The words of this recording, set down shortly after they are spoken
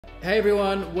Hey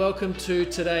everyone, welcome to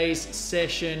today's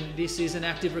session. This is an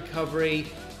active recovery,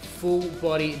 full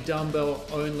body dumbbell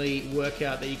only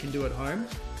workout that you can do at home.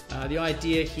 The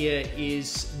idea here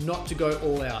is not to go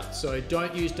all out, so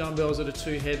don't use dumbbells that are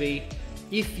too heavy.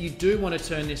 If you do want to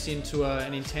turn this into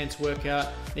an intense workout,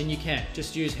 then you can,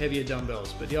 just use heavier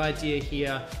dumbbells. But the idea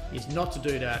here is not to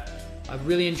do that. I've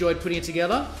really enjoyed putting it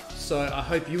together, so I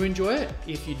hope you enjoy it.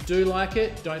 If you do like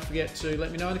it, don't forget to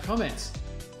let me know in the comments.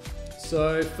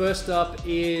 So first up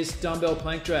is dumbbell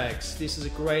plank drags. This is a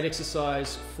great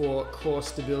exercise for core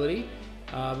stability,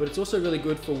 but it's also really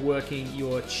good for working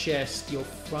your chest, your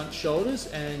front shoulders,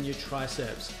 and your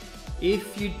triceps.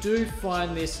 If you do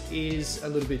find this is a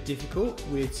little bit difficult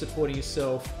with supporting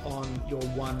yourself on your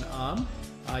one arm,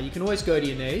 you can always go to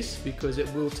your knees because it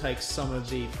will take some of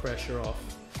the pressure off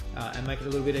and make it a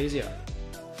little bit easier.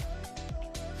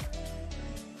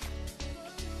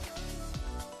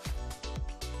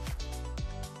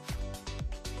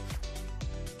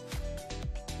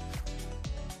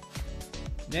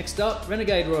 Next up,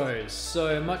 renegade rows.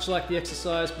 So much like the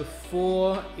exercise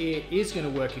before, it is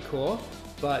going to work your core,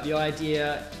 but the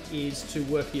idea is to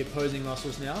work the opposing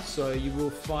muscles now. So you will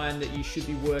find that you should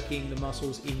be working the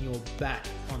muscles in your back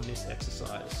on this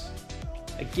exercise.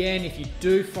 Again, if you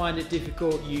do find it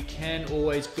difficult, you can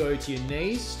always go to your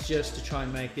knees just to try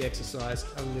and make the exercise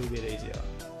a little bit easier.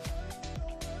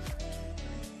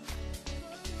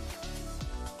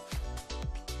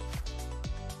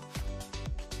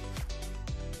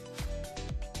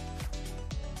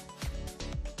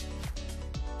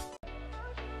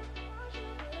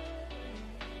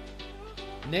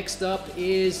 Next up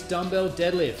is dumbbell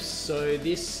deadlifts. So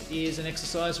this is an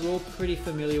exercise we're all pretty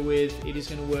familiar with. It is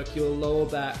going to work your lower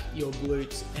back, your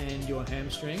glutes, and your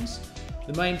hamstrings.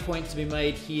 The main point to be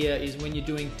made here is when you're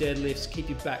doing deadlifts, keep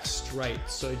your back straight.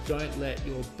 So don't let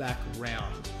your back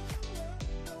round.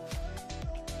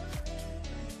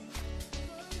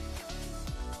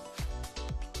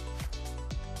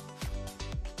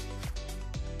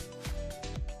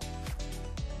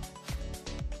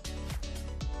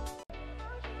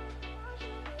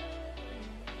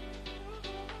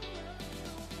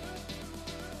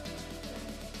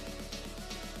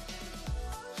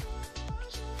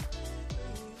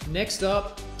 Next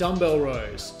up, dumbbell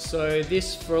rows. So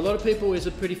this, for a lot of people, is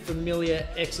a pretty familiar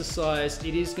exercise.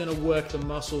 It is going to work the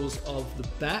muscles of the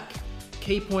back.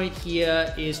 Key point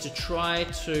here is to try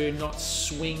to not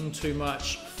swing too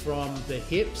much from the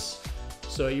hips.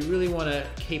 So you really want to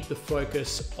keep the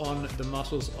focus on the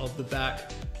muscles of the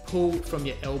back. Pull from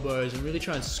your elbows and really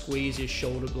try and squeeze your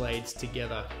shoulder blades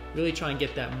together. Really try and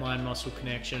get that mind-muscle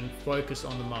connection. Focus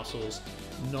on the muscles,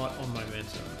 not on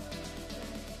momentum.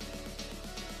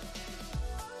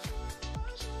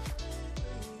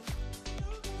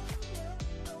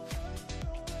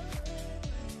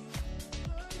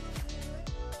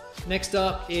 Next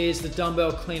up is the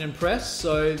dumbbell clean and press.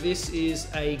 So this is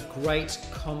a great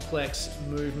complex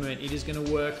movement. It is going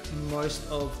to work most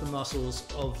of the muscles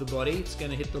of the body. It's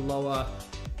going to hit the lower,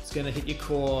 it's going to hit your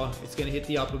core, it's going to hit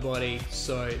the upper body.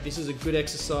 So this is a good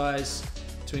exercise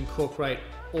to incorporate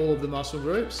all of the muscle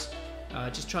groups.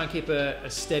 Just try and keep a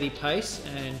steady pace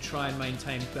and try and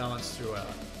maintain balance throughout.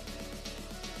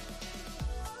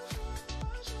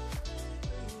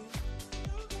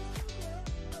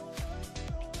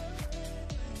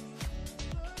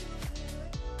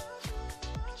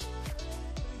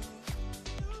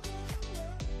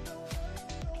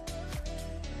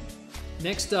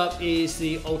 Next up is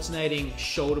the alternating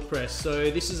shoulder press.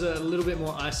 So this is a little bit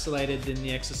more isolated than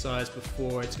the exercise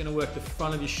before. It's going to work the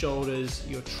front of your shoulders,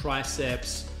 your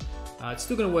triceps. It's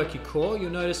still going to work your core.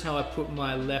 You'll notice how I put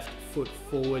my left foot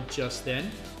forward just then.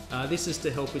 This is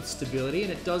to help with stability,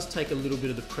 and it does take a little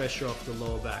bit of the pressure off the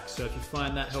lower back. So if you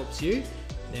find that helps you,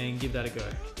 then give that a go.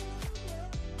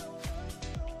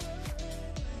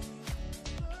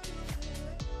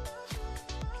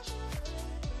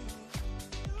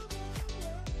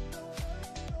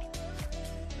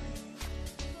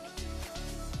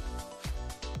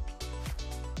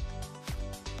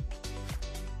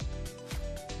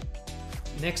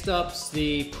 Next up's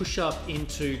the push-up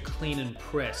into clean and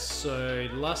press. So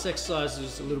the last exercise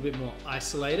was a little bit more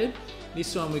isolated.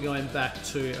 This one we're going back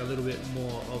to a little bit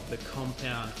more of the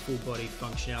compound full body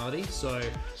functionality. So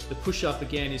the push-up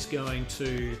again is going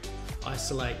to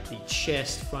isolate the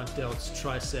chest, front delts,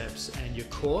 triceps, and your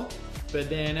core. But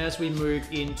then as we move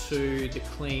into the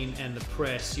clean and the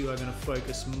press, you are going to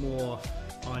focus more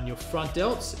on your front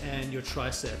delts and your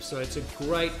triceps. So it's a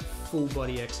great full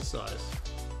body exercise.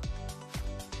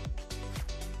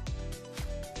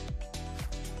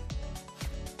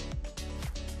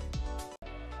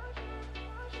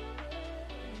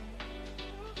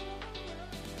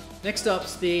 Next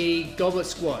up's the goblet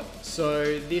squat.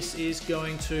 So this is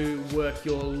going to work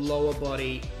your lower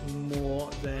body more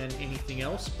than anything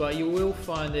else, but you will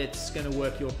find that it's going to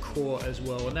work your core as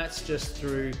well, and that's just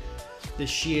through the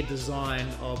sheer design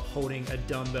of holding a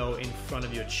dumbbell in front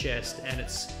of your chest, and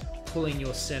it's pulling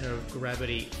your center of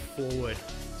gravity forward.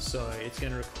 So it's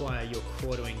going to require your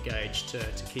core to engage to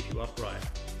keep you upright.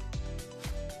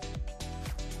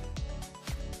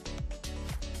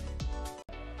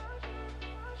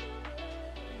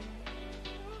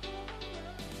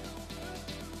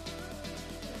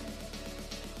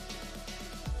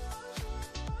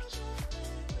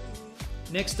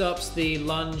 Next up's the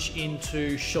lunge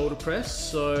into shoulder press.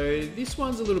 So this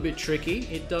one's a little bit tricky.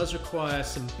 It does require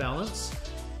some balance.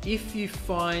 If you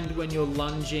find when you're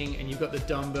lunging and you've got the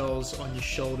dumbbells on your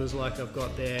shoulders like I've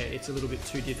got there, it's a little bit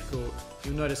too difficult.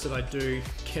 You'll notice that I do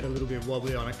get a little bit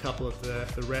wobbly on a couple of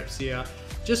the reps here.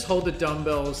 Just hold the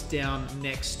dumbbells down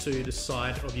next to the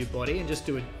side of your body and just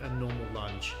do a normal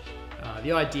lunge.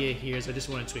 The idea here is I just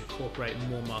wanted to incorporate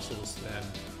more muscles than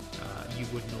you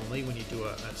would normally when you do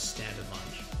a standard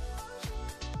lunge.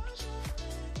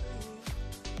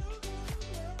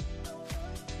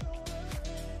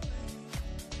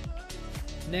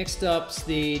 Next up's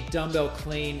the dumbbell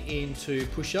clean into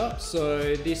push-up.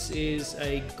 So this is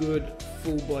a good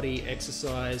full body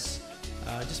exercise.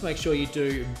 Just make sure you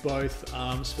do both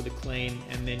arms for the clean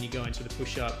and then you go into the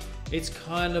push-up. It's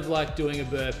kind of like doing a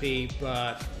burpee,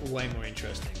 but way more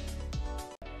interesting.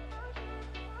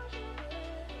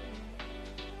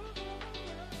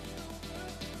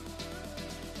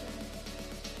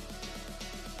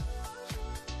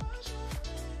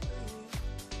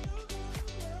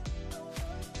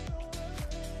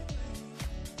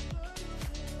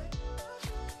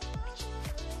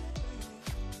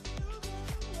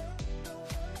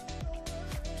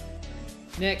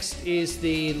 Next is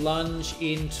the lunge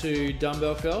into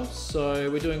dumbbell curls. So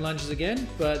we're doing lunges again,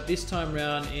 but this time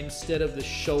around, instead of the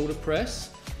shoulder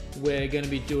press, we're going to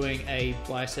be doing a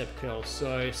bicep curl.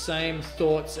 So same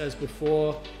thoughts as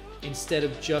before. Instead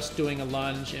of just doing a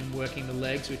lunge and working the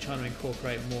legs, we're trying to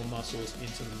incorporate more muscles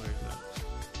into the movement.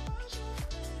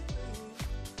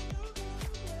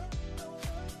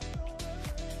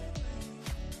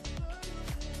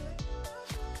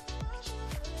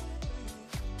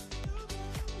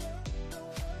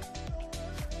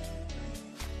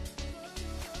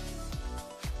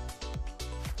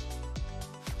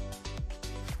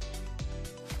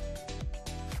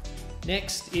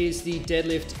 Next is the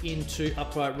deadlift into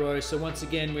upright row. So once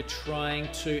again, we're trying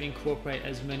to incorporate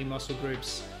as many muscle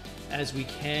groups as we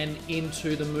can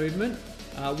into the movement.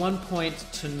 One point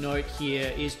to note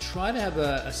here is try to have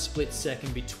a split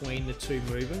second between the two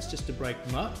movements just to break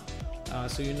them up.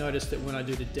 So you'll notice that when I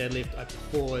do the deadlift, I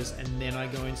pause and then I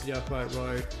go into the upright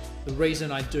row. The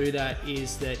reason I do that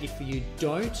is that if you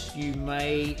don't, you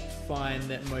may find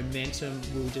that momentum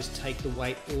will just take the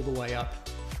weight all the way up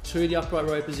to the upright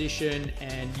row position,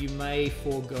 and you may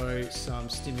forego some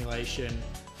stimulation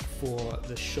for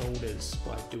the shoulders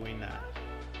by doing that.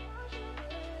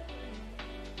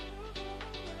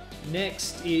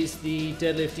 Next is the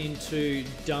deadlift into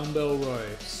dumbbell row.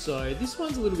 So this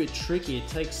one's a little bit tricky. It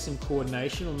takes some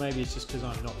coordination, or maybe it's just because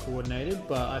I'm not coordinated,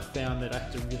 but I found that I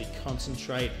have to really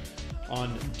concentrate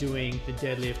on doing the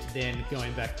deadlift, then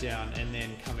going back down and then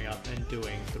coming up and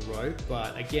doing the row.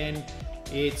 But again,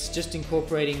 it's just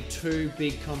incorporating two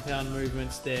big compound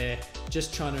movements there,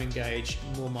 just trying to engage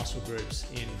more muscle groups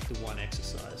in the one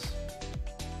exercise.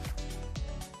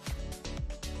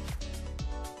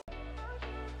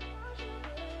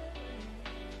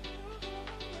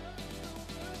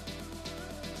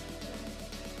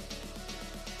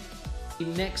 The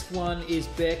next one is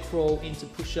bear crawl into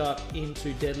push-up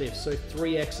into deadlift. So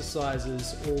 3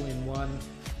 exercises all in one.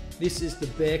 This is the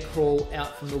bear crawl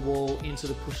out from the wall into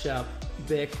the push-up,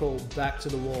 bear crawl back to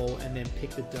the wall, and then pick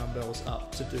the dumbbells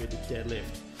up to do the deadlift.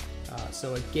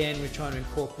 So again, we're trying to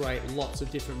incorporate lots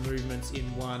of different movements in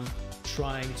one,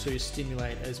 trying to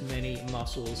stimulate as many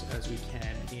muscles as we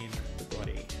can in the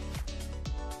body.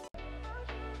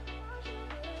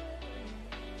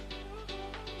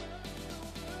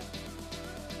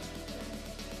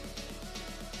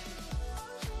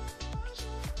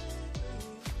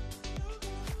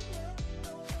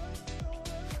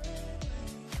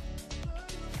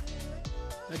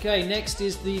 Okay, next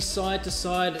is the side to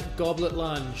side goblet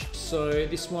lunge. So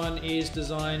this one is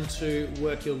designed to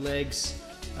work your legs,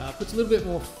 puts a little bit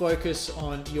more focus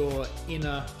on your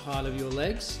inner part of your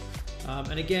legs.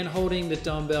 And again, holding the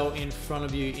dumbbell in front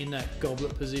of you in that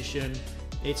goblet position,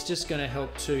 it's just going to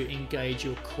help to engage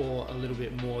your core a little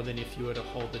bit more than if you were to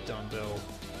hold the dumbbell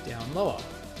down lower.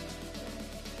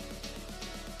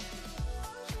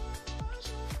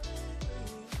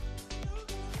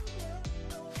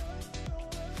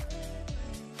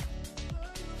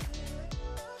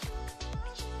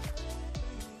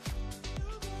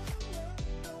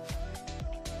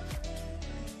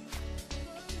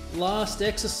 last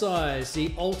exercise,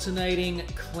 the alternating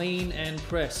clean and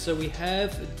press. So we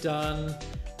have done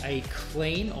a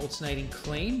clean, alternating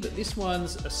clean, but this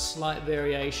one's a slight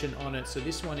variation on it. So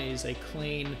this one is a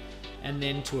clean and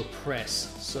then to a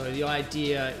press. So the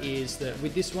idea is that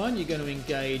with this one, you're going to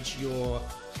engage your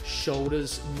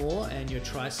shoulders more and your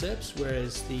triceps,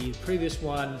 whereas the previous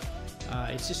one,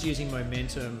 it's just using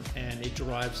momentum and it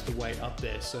drives the weight up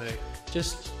there. So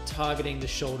just targeting the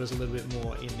shoulders a little bit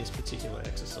more in this particular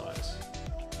exercise.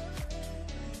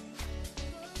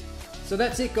 So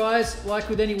that's it, guys. Like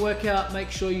with any workout, make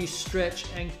sure you stretch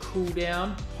and cool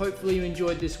down. Hopefully you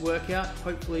enjoyed this workout.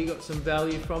 Hopefully you got some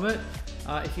value from it.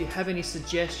 If you have any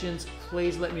suggestions,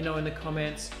 please let me know in the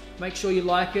comments. Make sure you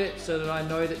like it so that I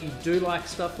know that you do like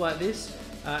stuff like this,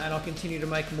 and I'll continue to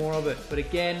make more of it. But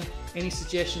again, any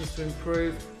suggestions to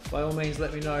improve, by all means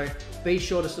let me know. Be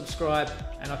sure to subscribe,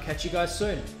 and I'll catch you guys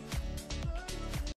soon.